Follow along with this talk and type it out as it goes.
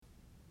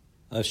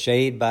a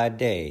shade by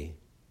day,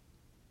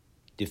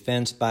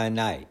 defense by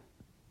night,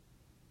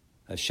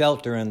 a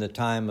shelter in the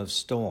time of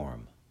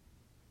storm.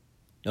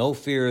 No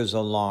fear's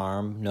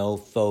alarm, no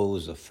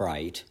foe's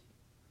affright,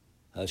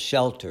 a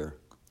shelter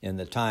in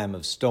the time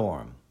of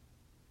storm.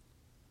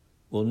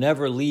 We'll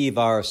never leave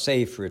our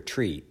safe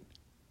retreat,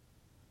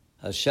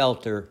 a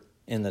shelter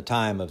in the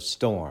time of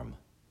storm.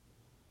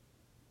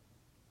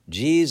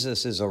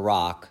 Jesus is a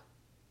rock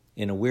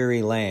in a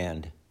weary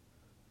land,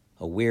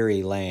 a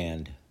weary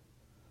land,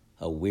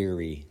 a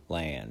weary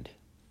land.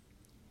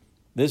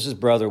 This is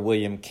Brother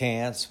William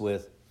Kantz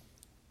with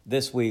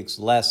this week's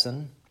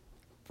lesson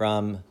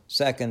from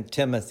 2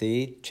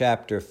 Timothy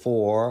chapter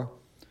 4.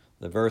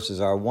 The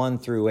verses are 1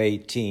 through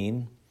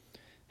 18,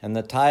 and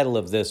the title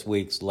of this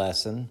week's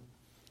lesson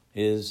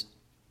is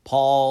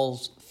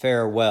Paul's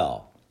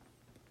Farewell.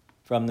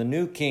 From the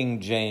New King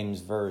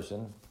James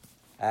Version,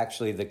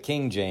 actually the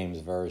King James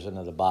Version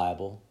of the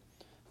Bible,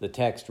 the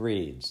text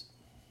reads,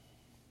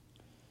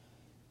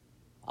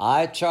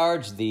 I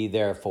charge thee,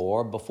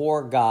 therefore,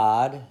 before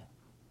God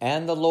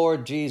and the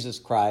Lord Jesus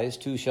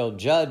Christ, who shall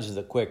judge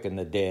the quick and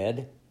the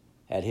dead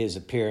at his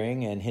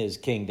appearing in his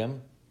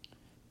kingdom,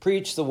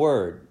 preach the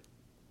word.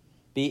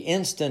 Be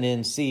instant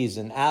in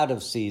season, out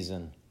of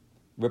season.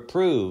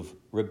 Reprove,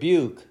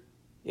 rebuke,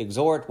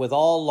 exhort with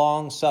all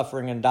long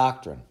suffering and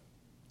doctrine.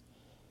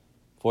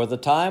 For the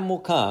time will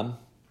come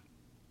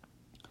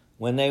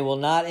when they will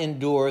not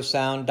endure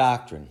sound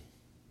doctrine,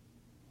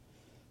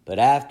 but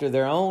after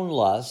their own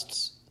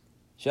lusts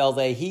shall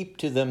they heap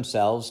to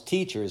themselves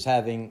teachers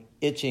having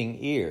itching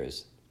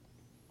ears.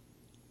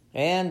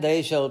 And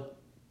they shall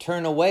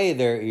turn away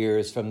their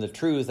ears from the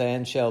truth,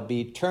 and shall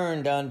be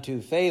turned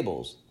unto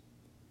fables.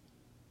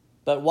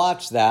 But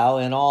watch thou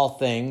in all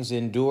things,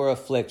 endure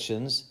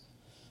afflictions,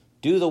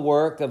 do the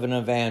work of an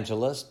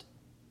evangelist,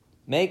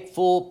 make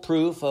full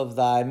proof of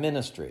thy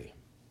ministry.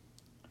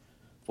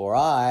 For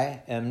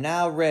I am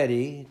now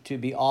ready to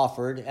be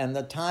offered, and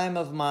the time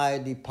of my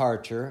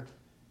departure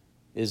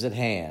is at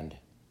hand.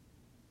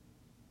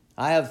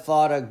 I have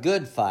fought a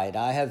good fight,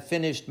 I have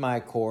finished my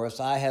course,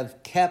 I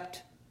have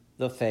kept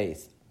the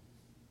faith.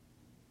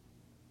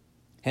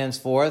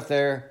 Henceforth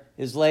there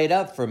is laid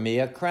up for me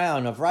a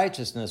crown of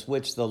righteousness,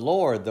 which the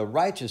Lord, the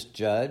righteous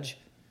judge,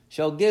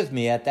 shall give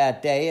me at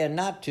that day, and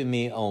not to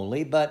me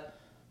only, but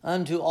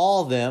unto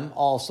all them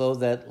also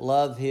that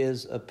love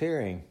his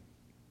appearing.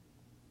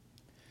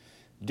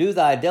 Do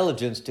thy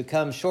diligence to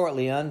come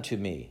shortly unto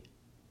me.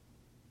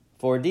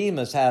 For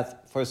Demas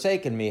hath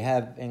forsaken me,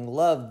 having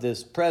loved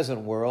this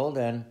present world,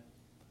 and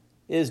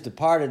is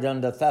departed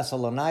unto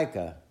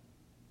Thessalonica,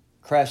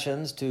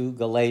 Crescens to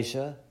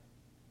Galatia,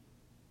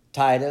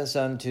 Titus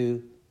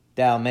unto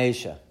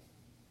Dalmatia.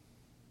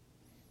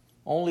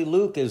 Only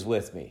Luke is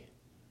with me.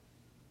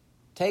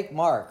 Take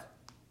Mark,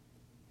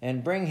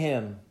 and bring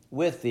him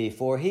with thee,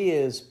 for he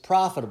is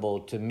profitable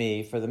to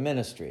me for the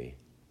ministry.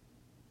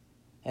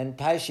 And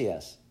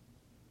Tychius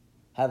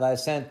have I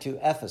sent to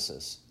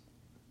Ephesus.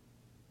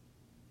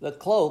 The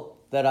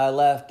cloak that I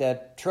left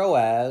at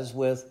Troas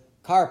with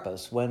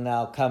Carpus, when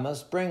thou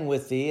comest, bring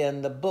with thee,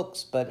 and the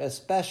books, but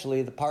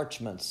especially the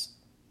parchments.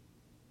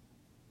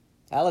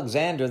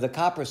 Alexander the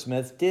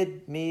coppersmith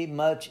did me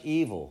much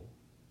evil.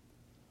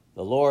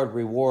 The Lord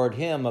reward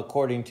him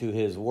according to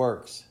his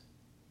works.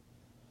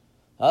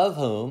 Of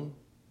whom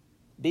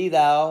be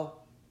thou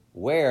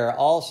ware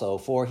also,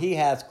 for he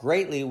hath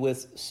greatly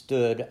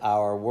withstood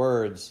our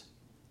words.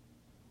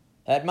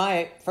 At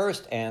my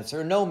first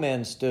answer, no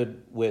men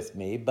stood with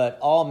me, but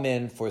all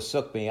men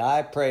forsook me.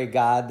 I pray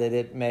God that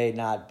it may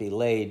not be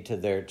laid to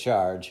their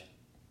charge.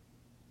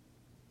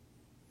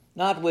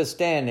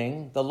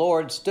 Notwithstanding, the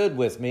Lord stood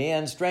with me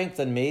and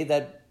strengthened me,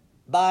 that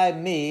by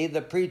me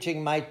the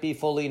preaching might be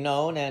fully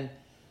known, and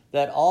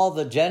that all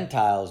the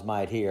Gentiles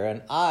might hear.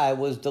 And I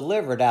was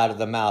delivered out of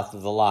the mouth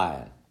of the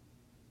lion.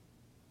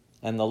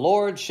 And the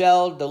Lord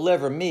shall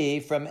deliver me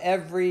from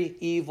every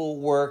evil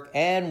work,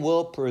 and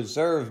will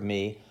preserve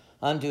me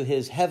unto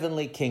his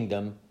heavenly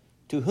kingdom,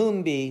 to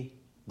whom be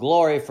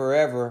glory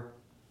forever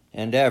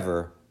and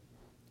ever.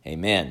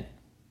 Amen.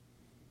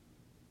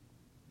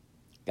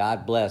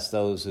 God bless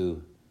those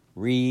who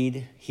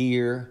read,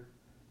 hear,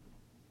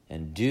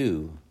 and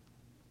do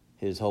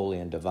his holy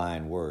and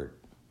divine word.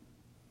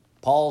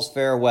 Paul's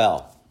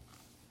farewell.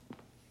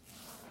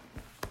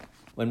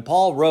 When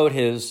Paul wrote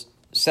his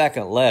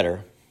second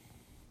letter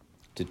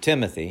to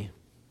Timothy,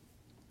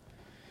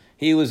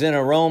 he was in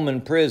a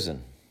Roman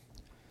prison,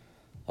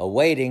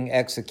 awaiting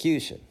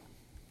execution.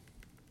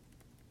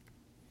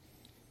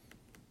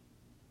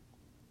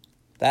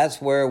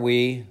 That's where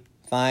we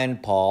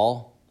find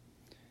Paul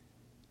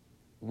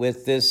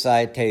with this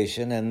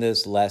citation and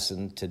this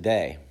lesson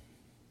today.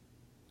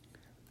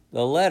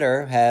 The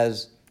letter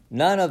has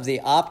none of the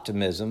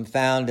optimism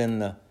found in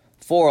the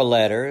four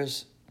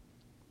letters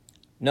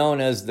known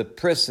as the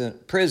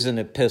prison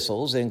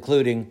epistles,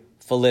 including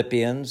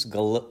Philippians,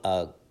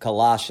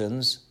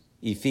 Colossians,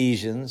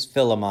 Ephesians,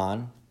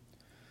 Philemon.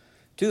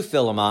 To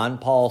Philemon,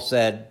 Paul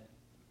said,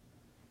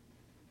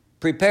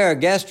 "Prepare a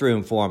guest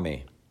room for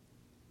me,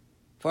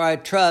 For I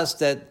trust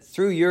that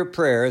through your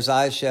prayers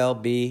I shall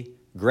be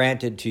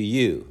granted to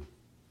you.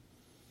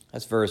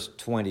 That's verse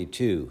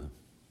 22.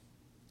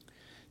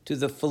 To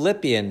the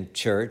Philippian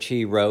church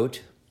he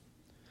wrote,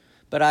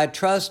 But I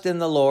trust in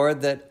the Lord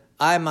that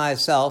I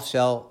myself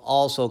shall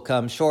also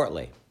come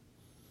shortly.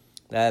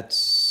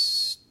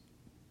 That's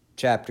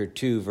chapter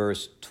 2,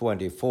 verse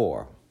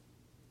 24.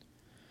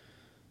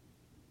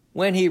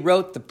 When he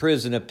wrote the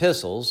prison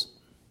epistles,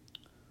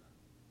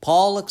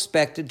 Paul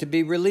expected to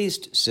be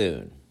released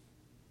soon.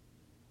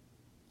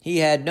 He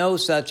had no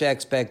such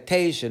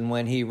expectation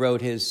when he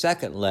wrote his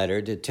second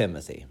letter to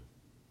Timothy.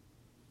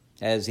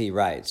 As he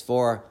writes,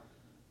 For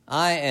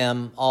I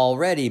am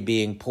already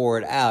being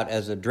poured out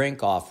as a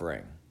drink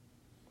offering.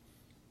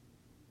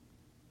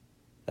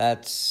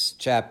 That's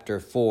chapter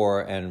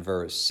 4 and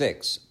verse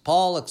 6.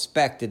 Paul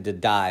expected to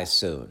die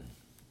soon.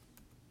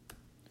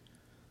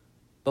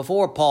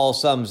 Before Paul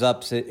sums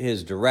up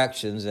his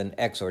directions and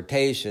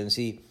exhortations,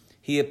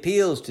 he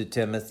appeals to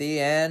Timothy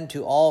and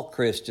to all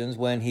Christians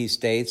when he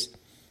states,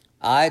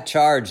 I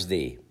charge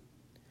thee,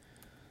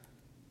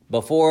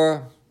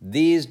 before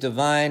these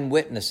divine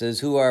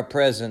witnesses who are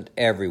present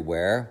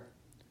everywhere,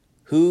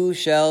 who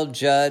shall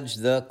judge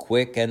the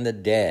quick and the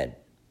dead.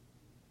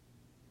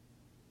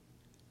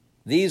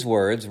 These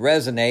words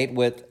resonate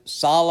with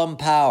solemn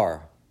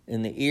power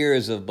in the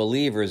ears of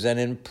believers and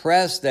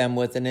impress them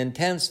with an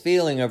intense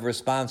feeling of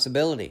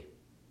responsibility.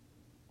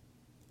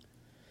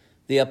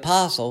 The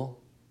apostle,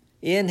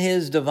 in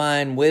his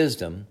divine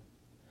wisdom,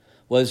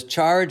 was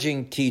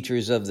charging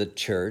teachers of the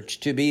church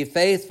to be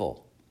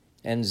faithful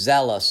and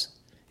zealous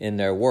in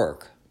their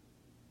work.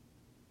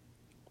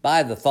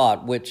 By the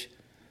thought which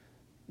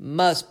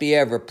must be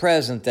ever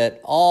present that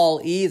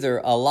all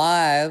either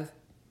alive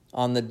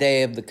on the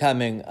day of the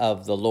coming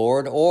of the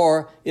Lord,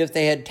 or if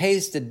they had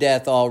tasted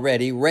death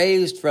already,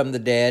 raised from the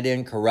dead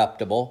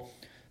incorruptible,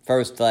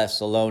 1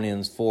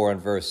 Thessalonians 4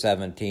 and verse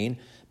 17,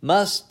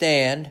 must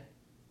stand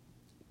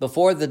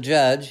before the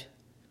judge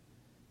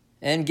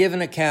and give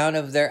an account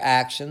of their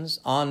actions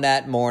on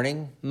that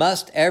morning.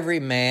 Must every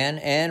man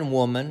and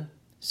woman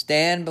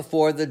stand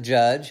before the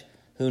judge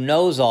who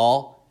knows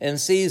all and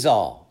sees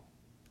all.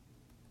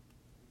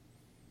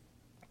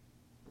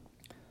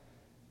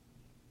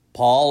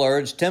 Paul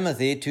urged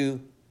Timothy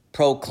to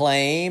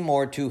proclaim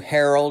or to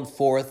herald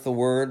forth the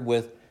word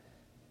with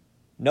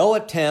no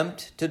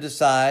attempt to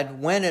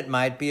decide when it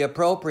might be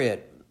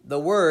appropriate. The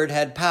word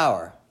had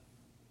power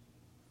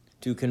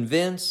to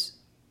convince,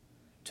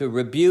 to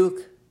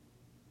rebuke,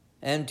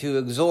 and to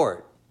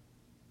exhort.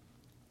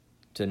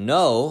 To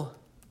know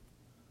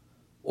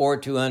or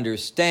to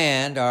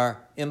understand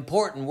are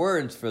important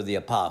words for the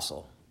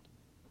apostle.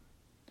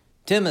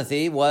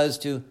 Timothy was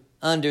to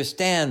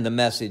understand the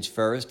message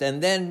first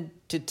and then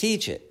to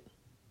teach it.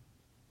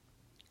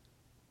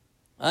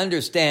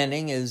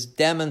 Understanding is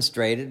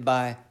demonstrated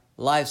by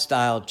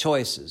lifestyle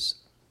choices.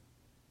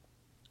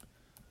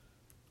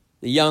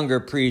 The younger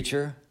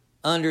preacher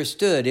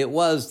understood it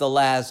was the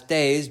last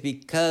days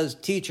because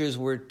teachers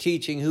were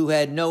teaching who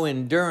had no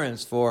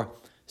endurance for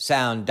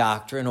sound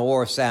doctrine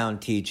or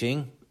sound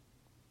teaching.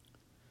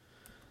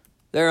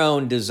 Their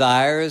own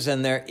desires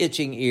and their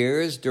itching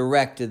ears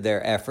directed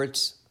their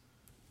efforts.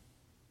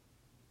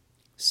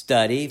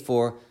 Study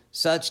for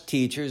such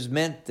teachers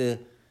meant the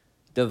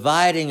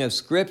dividing of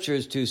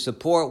scriptures to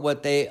support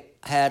what they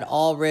had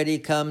already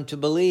come to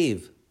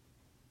believe.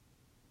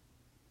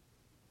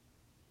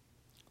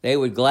 They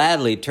would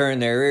gladly turn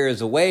their ears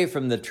away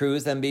from the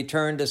truth and be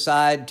turned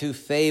aside to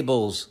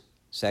fables,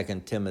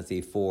 2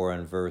 Timothy 4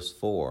 and verse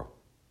 4.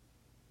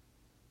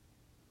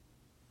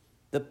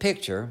 The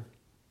picture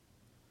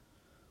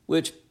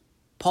which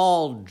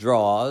Paul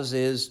draws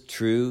is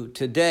true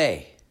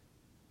today.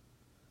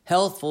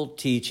 Healthful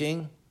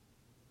teaching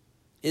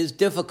is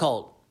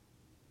difficult.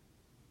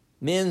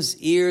 Men's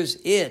ears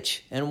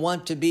itch and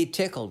want to be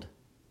tickled.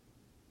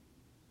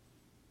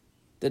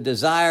 The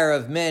desire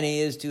of many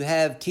is to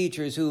have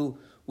teachers who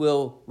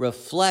will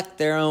reflect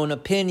their own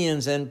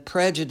opinions and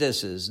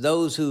prejudices,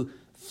 those who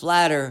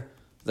flatter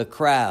the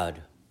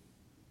crowd.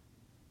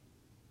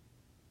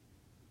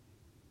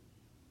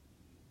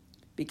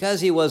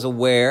 Because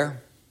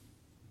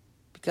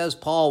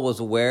Paul was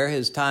aware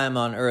his time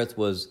on earth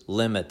was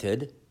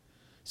limited,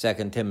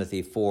 2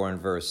 Timothy 4 and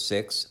verse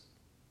 6,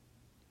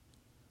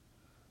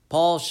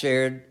 Paul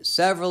shared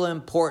several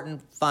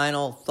important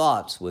final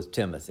thoughts with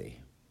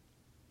Timothy.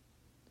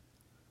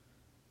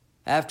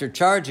 After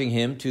charging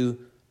him to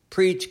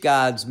preach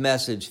God's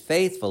message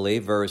faithfully,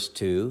 verse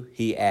 2,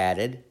 he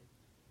added,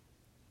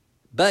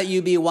 But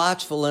you be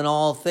watchful in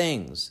all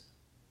things,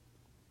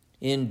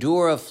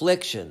 endure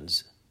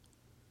afflictions,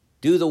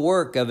 do the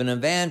work of an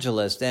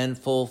evangelist, and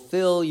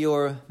fulfill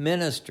your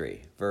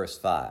ministry, verse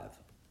 5.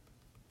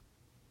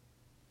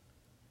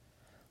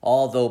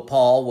 Although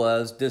Paul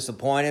was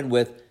disappointed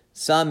with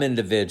some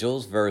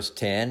individuals, verse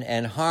 10,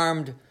 and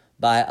harmed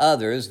by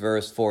others,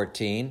 verse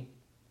 14,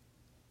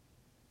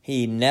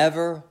 he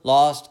never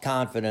lost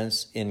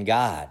confidence in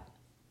God.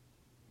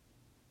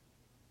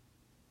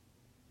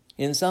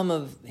 In some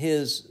of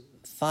his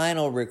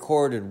final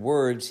recorded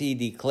words, he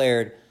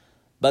declared,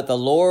 "But the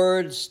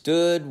Lord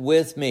stood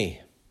with me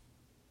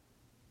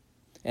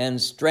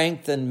and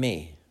strengthened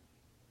me,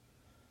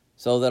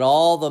 so that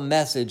all the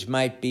message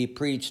might be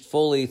preached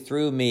fully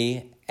through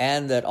me,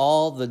 and that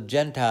all the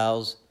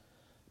Gentiles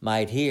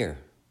might hear.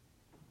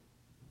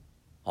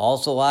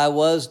 Also I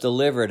was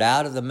delivered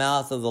out of the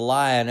mouth of the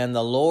lion, and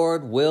the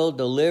Lord will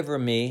deliver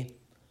me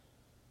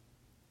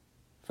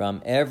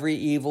from every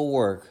evil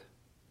work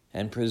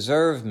and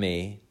preserve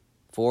me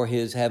for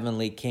his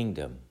heavenly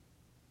kingdom.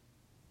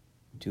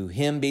 To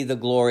him be the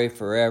glory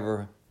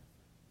forever.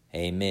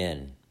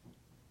 Amen."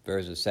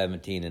 Verses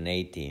 17 and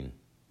 18.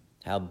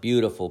 How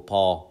beautiful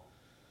Paul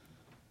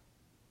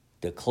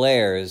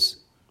declares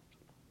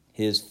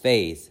his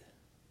faith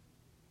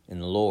in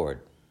the Lord.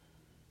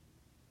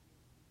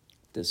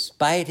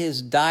 Despite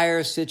his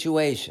dire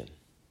situation,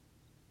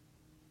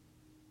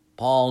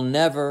 Paul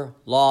never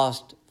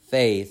lost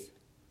faith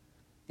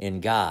in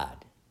God.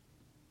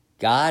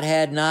 God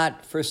had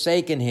not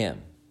forsaken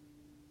him,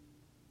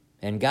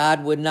 and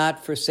God would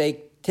not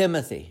forsake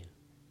Timothy.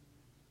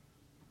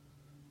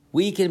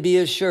 We can be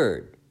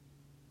assured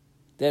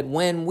that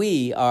when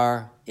we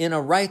are in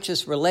a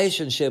righteous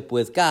relationship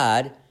with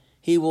God,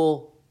 he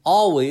will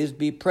always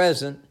be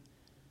present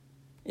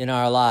in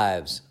our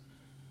lives.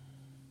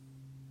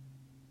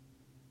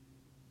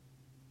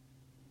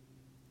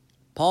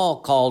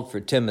 Paul called for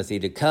Timothy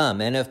to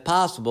come, and if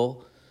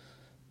possible,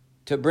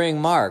 to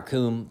bring Mark,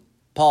 whom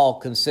Paul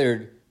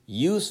considered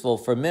useful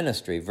for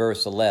ministry,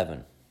 verse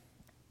 11.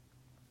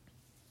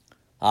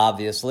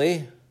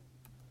 Obviously,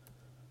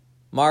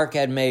 Mark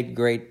had made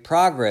great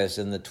progress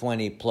in the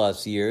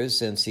 20-plus years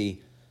since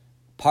he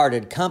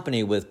parted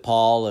company with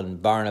Paul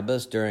and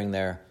Barnabas during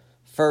their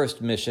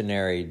first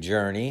missionary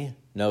journey.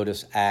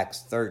 Notice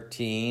Acts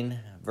 13,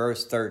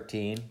 verse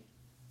 13,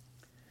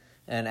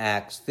 and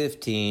Acts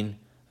 15,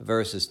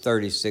 verses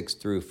 36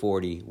 through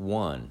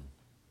 41.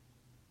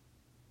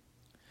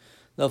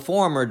 The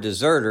former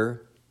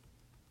deserter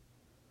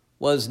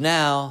was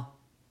now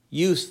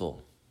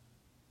useful.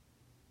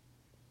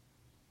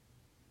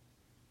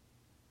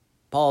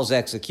 Paul's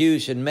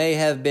execution may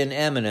have been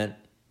imminent.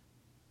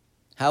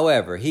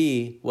 However,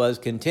 he was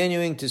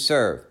continuing to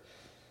serve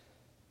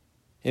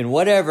in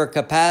whatever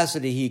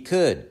capacity he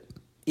could,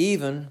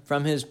 even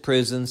from his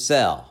prison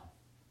cell.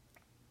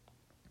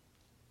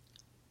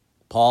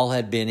 Paul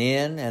had been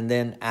in and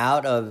then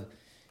out of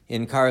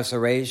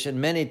incarceration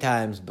many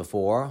times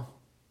before.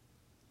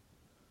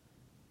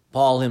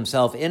 Paul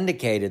himself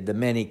indicated the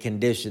many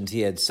conditions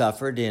he had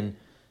suffered in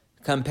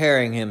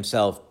comparing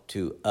himself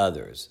to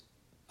others.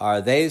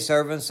 Are they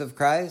servants of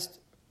Christ?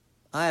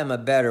 I am a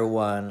better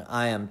one.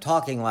 I am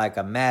talking like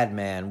a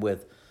madman,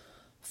 with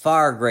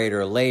far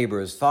greater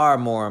labors, far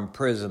more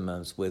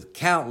imprisonments, with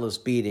countless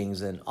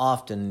beatings, and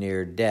often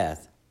near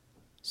death.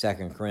 2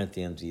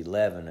 Corinthians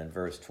 11 and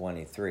verse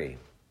 23.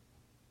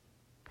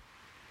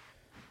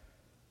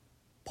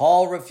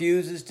 Paul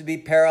refuses to be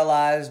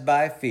paralyzed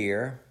by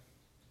fear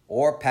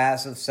or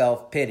passive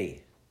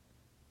self-pity,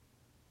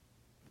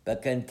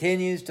 but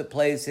continues to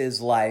place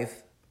his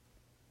life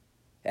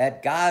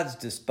at God's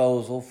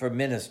disposal for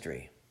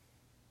ministry.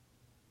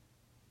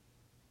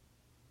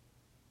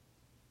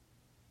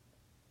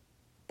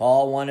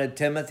 Paul wanted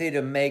Timothy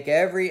to make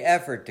every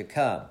effort to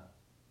come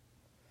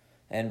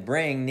and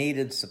bring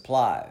needed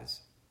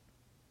supplies.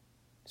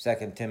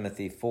 2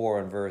 Timothy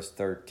 4 and verse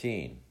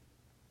 13.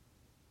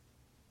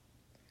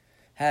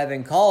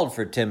 Having called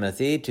for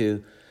Timothy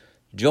to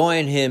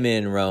join him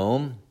in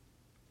Rome,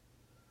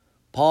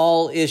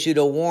 Paul issued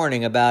a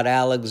warning about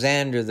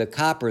Alexander the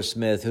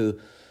coppersmith, who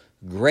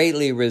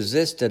greatly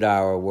resisted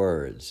our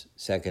words.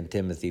 2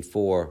 Timothy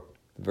 4,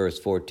 verse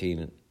 14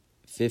 and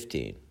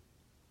 15.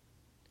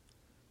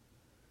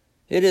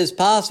 It is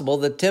possible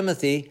that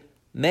Timothy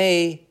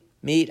may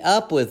meet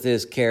up with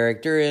this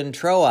character in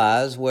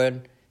Troas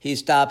when he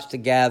stops to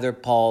gather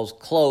Paul's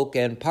cloak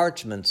and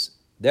parchments.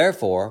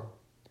 Therefore,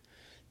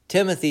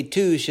 Timothy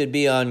too should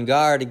be on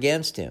guard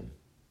against him.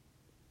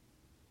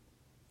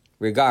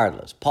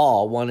 Regardless,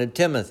 Paul wanted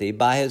Timothy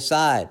by his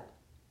side.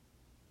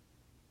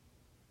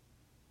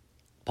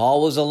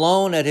 Paul was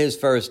alone at his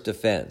first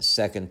defense,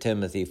 2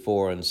 Timothy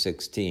 4 and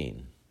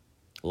 16.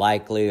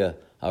 Likely a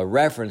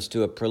reference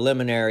to a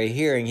preliminary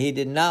hearing. He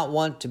did not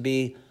want to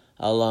be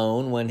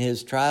alone when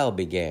his trial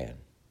began.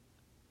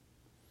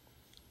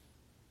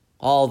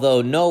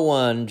 Although no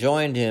one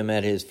joined him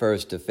at his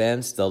first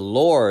defense, the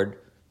Lord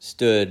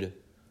stood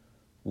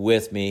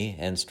with me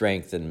and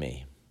strengthened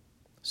me,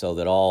 so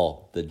that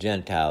all the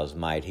Gentiles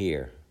might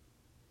hear.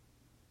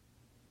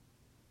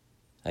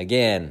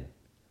 Again,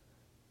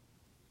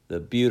 the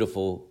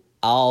beautiful,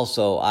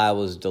 also I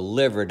was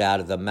delivered out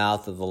of the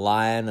mouth of the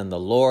lion, and the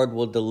Lord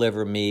will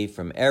deliver me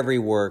from every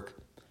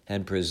work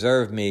and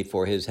preserve me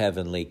for his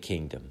heavenly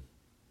kingdom.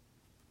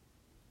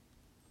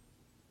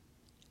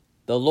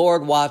 The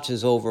Lord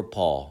watches over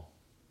Paul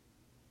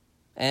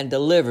and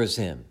delivers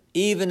him,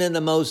 even in the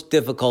most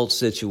difficult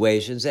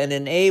situations, and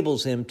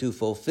enables him to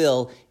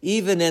fulfill,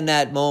 even in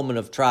that moment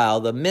of trial,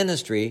 the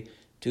ministry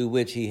to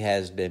which he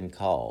has been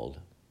called.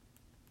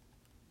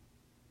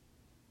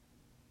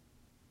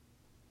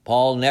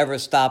 Paul never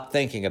stopped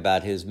thinking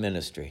about his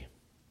ministry.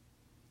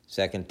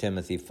 2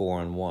 Timothy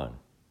 4:1.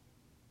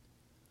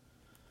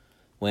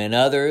 When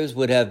others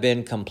would have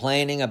been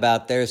complaining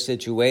about their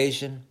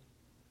situation,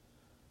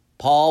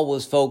 Paul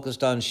was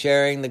focused on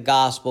sharing the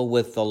gospel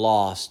with the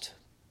lost.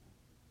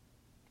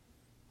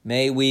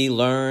 May we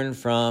learn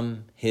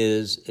from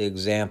his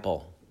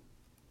example.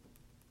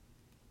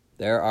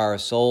 There are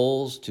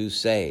souls to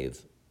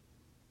save.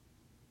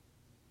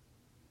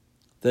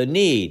 The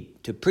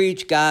need to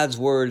preach God's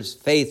words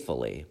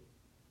faithfully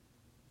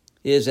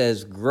is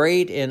as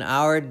great in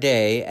our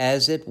day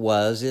as it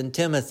was in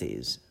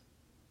Timothy's.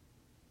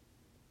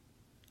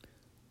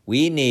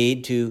 We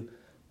need to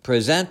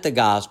present the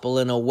gospel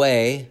in a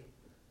way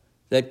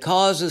that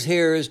causes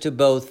hearers to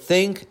both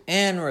think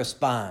and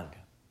respond.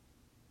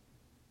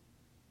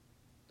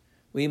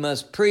 We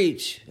must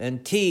preach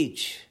and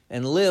teach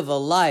and live a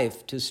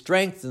life to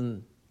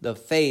strengthen the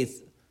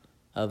faith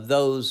of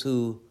those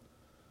who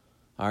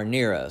are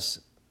near us.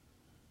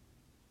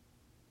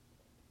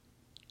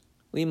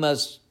 We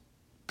must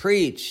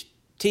preach,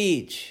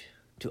 teach,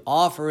 to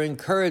offer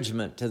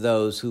encouragement to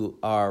those who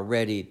are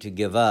ready to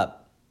give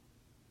up.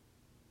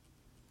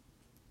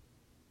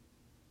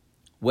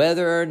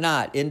 Whether or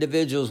not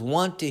individuals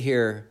want to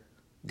hear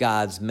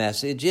God's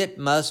message, it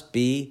must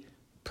be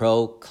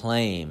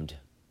proclaimed.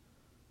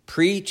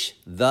 Preach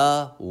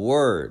the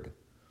word.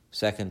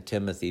 2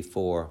 Timothy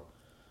 4,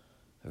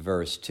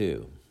 verse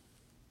 2.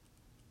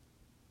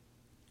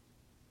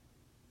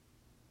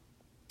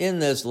 In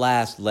this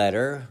last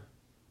letter,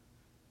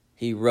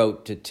 he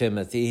wrote to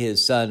Timothy,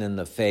 his son in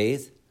the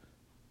faith,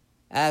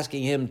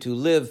 asking him to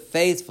live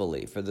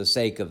faithfully for the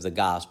sake of the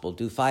gospel,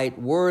 to fight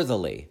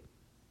worthily,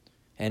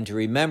 and to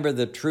remember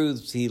the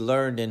truths he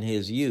learned in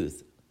his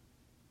youth.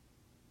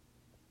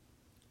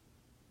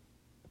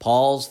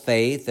 Paul's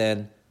faith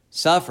and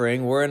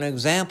suffering were an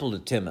example to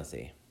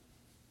Timothy.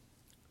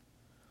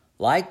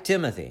 Like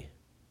Timothy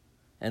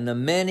and the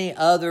many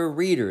other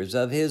readers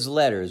of his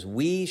letters,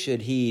 we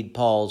should heed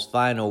Paul's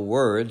final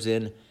words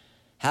in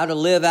how to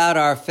live out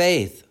our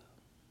faith.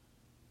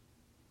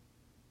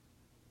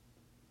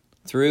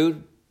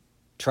 Through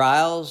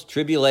trials,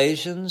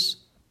 tribulations,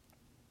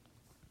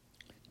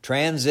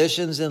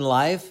 transitions in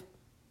life,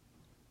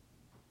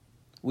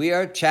 we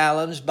are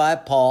challenged by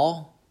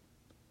Paul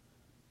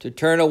to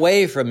turn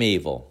away from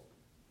evil,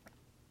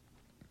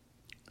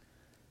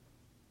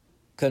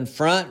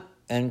 confront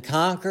and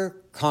conquer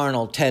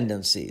carnal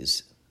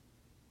tendencies,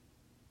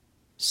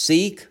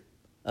 seek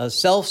a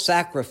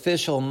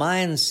self-sacrificial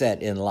mindset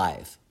in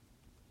life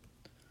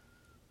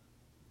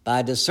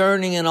by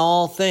discerning in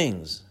all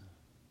things,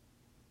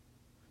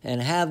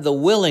 and have the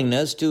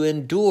willingness to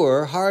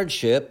endure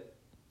hardship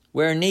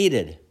where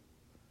needed.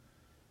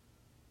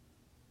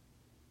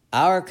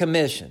 Our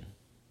commission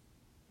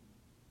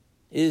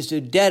is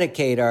to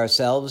dedicate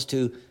ourselves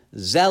to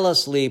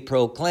zealously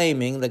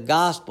proclaiming the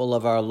gospel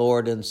of our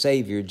Lord and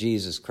Savior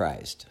Jesus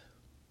Christ.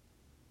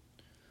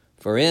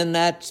 For in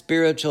that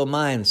spiritual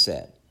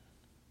mindset,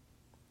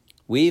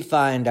 we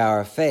find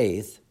our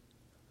faith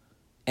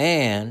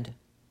and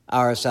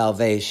our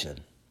salvation.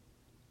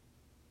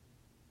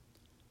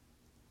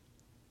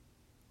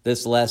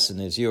 This lesson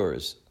is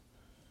yours.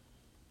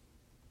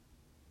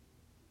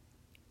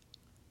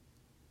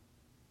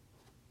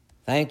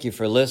 Thank you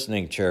for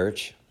listening,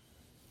 church.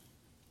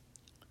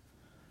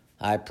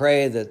 I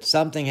pray that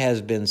something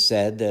has been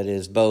said that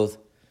is both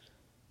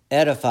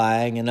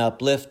edifying and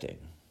uplifting.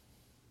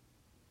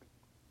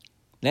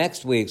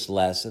 Next week's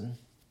lesson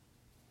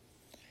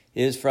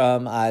is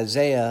from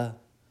Isaiah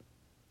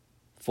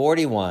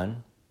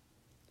 41,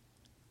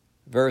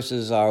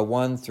 verses are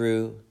 1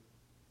 through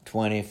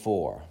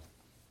 24.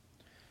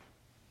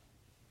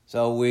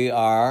 So we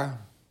are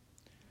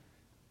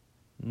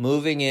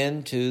moving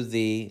into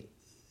the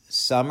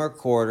summer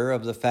quarter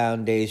of the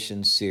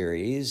Foundation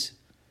series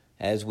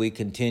as we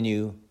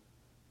continue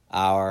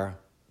our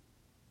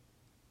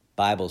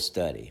Bible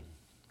study.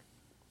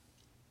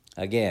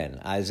 Again,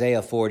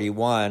 Isaiah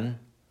 41,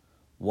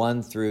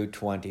 1 through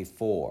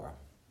 24.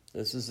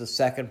 This is the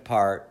second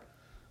part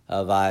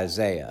of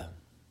Isaiah.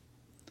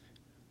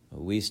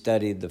 We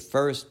studied the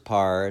first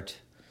part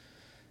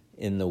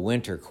in the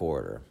winter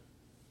quarter.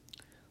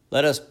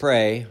 Let us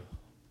pray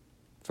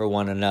for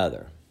one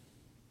another.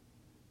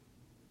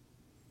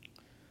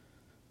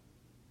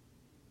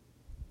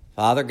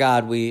 Father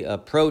God, we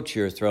approach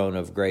your throne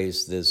of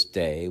grace this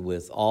day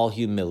with all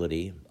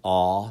humility,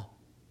 awe,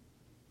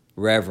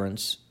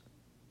 reverence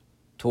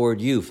toward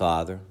you,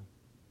 Father.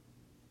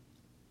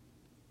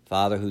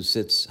 Father who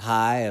sits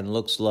high and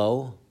looks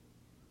low,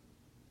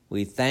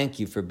 we thank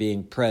you for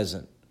being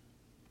present,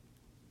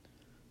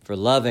 for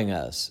loving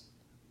us,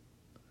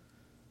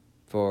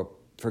 for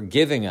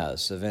forgiving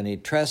us of any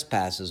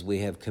trespasses we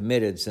have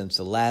committed since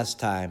the last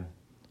time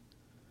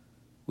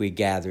we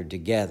gathered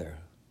together.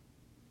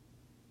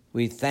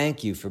 We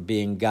thank you for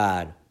being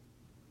God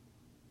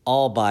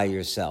all by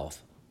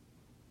yourself,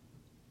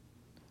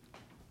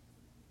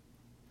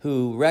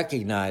 who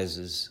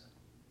recognizes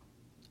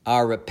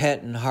our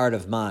repentant heart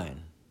of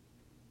mine.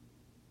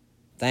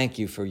 Thank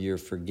you for your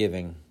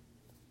forgiving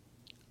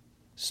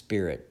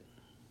Spirit.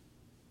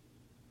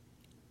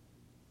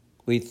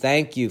 We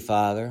thank you,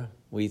 Father.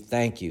 We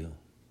thank you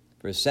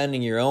for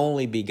sending your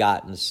only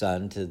begotten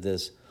Son to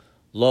this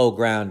low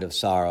ground of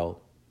sorrow,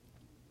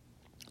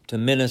 to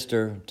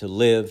minister, to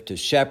live, to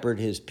shepherd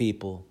his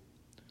people,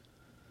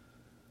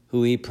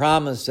 who he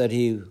promised that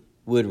he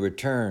would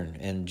return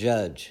and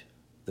judge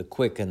the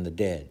quick and the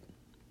dead.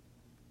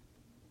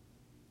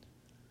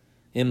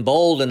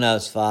 Embolden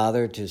us,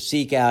 Father, to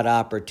seek out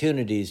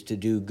opportunities to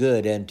do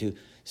good and to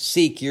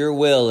seek your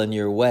will and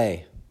your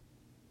way.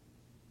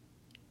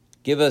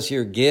 Give us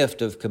your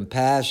gift of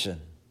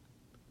compassion,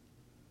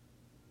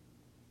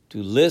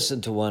 to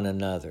listen to one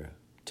another,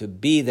 to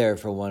be there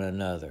for one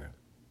another,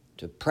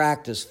 to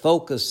practice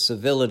focused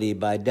civility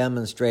by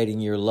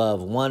demonstrating your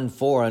love one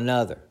for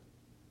another.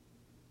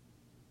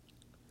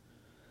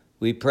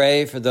 We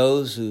pray for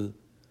those who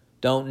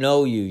don't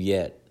know you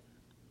yet.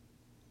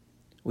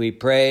 We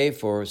pray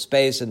for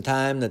space and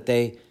time that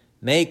they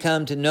may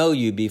come to know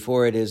you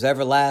before it is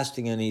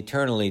everlasting and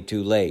eternally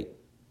too late.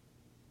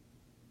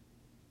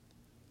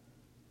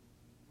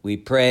 We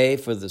pray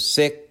for the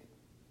sick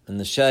and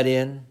the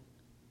shut-in,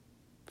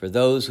 for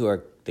those who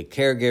are the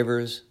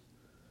caregivers.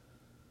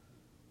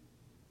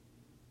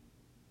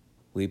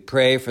 We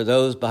pray for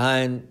those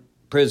behind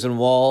prison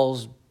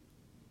walls,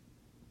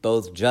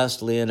 both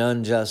justly and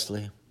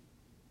unjustly.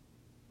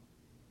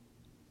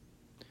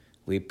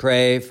 We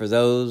pray for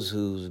those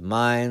whose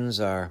minds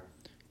are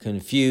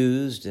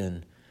confused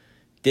and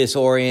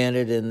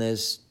disoriented in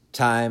this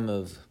time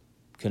of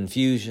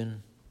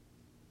confusion.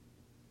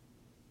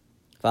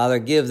 Father,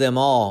 give them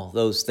all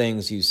those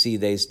things you see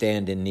they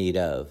stand in need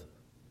of.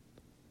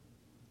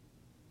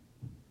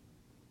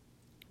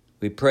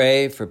 We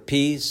pray for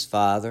peace,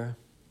 Father,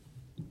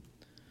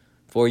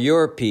 for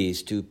your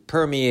peace to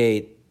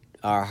permeate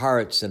our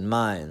hearts and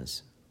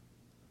minds.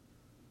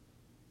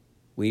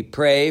 We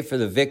pray for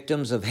the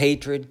victims of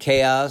hatred,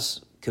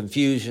 chaos,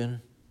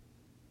 confusion.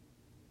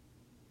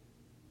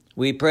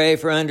 We pray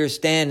for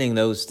understanding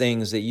those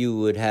things that you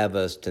would have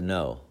us to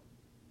know.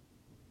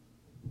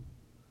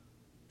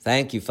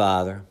 Thank you,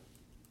 Father,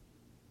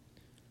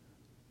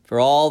 for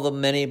all the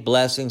many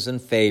blessings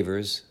and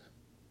favors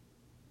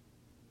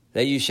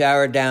that you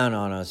shower down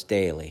on us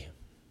daily.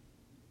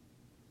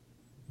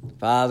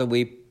 Father,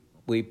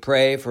 we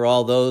pray for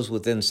all those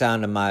within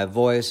sound of my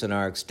voice and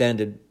our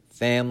extended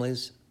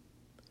families.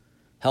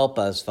 Help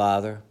us,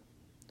 Father,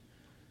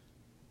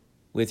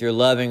 with your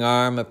loving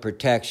arm of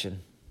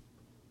protection.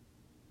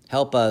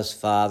 Help us,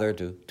 Father,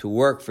 to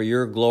work for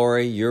your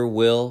glory, your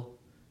will,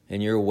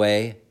 and your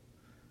way.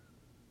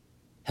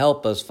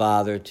 Help us,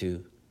 Father,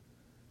 to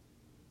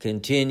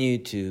continue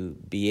to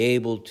be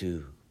able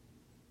to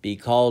be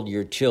called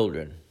your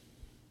children.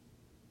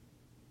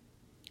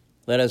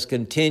 Let us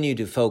continue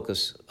to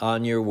focus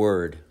on your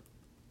word.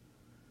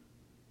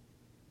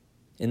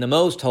 In the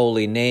most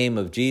holy name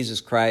of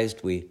Jesus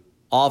Christ, we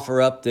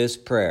offer up this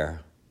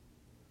prayer.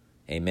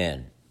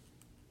 Amen.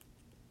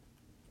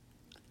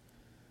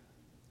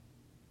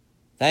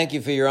 Thank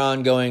you for your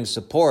ongoing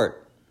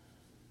support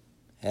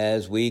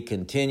as we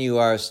continue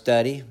our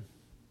study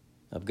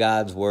of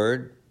God's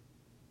Word.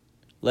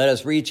 Let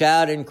us reach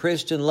out in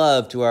Christian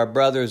love to our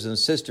brothers and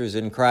sisters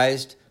in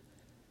Christ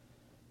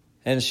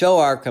and show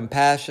our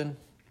compassion,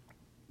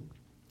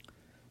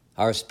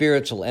 our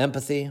spiritual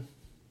empathy.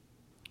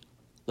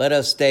 Let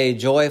us stay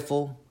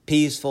joyful,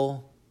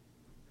 peaceful,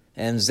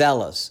 and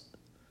zealous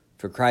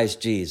for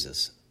Christ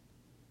Jesus.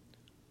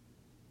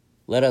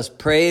 Let us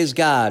praise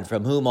God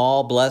from whom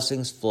all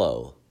blessings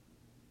flow.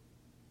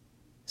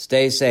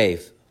 Stay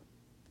safe.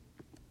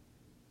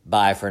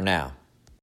 Bye for now.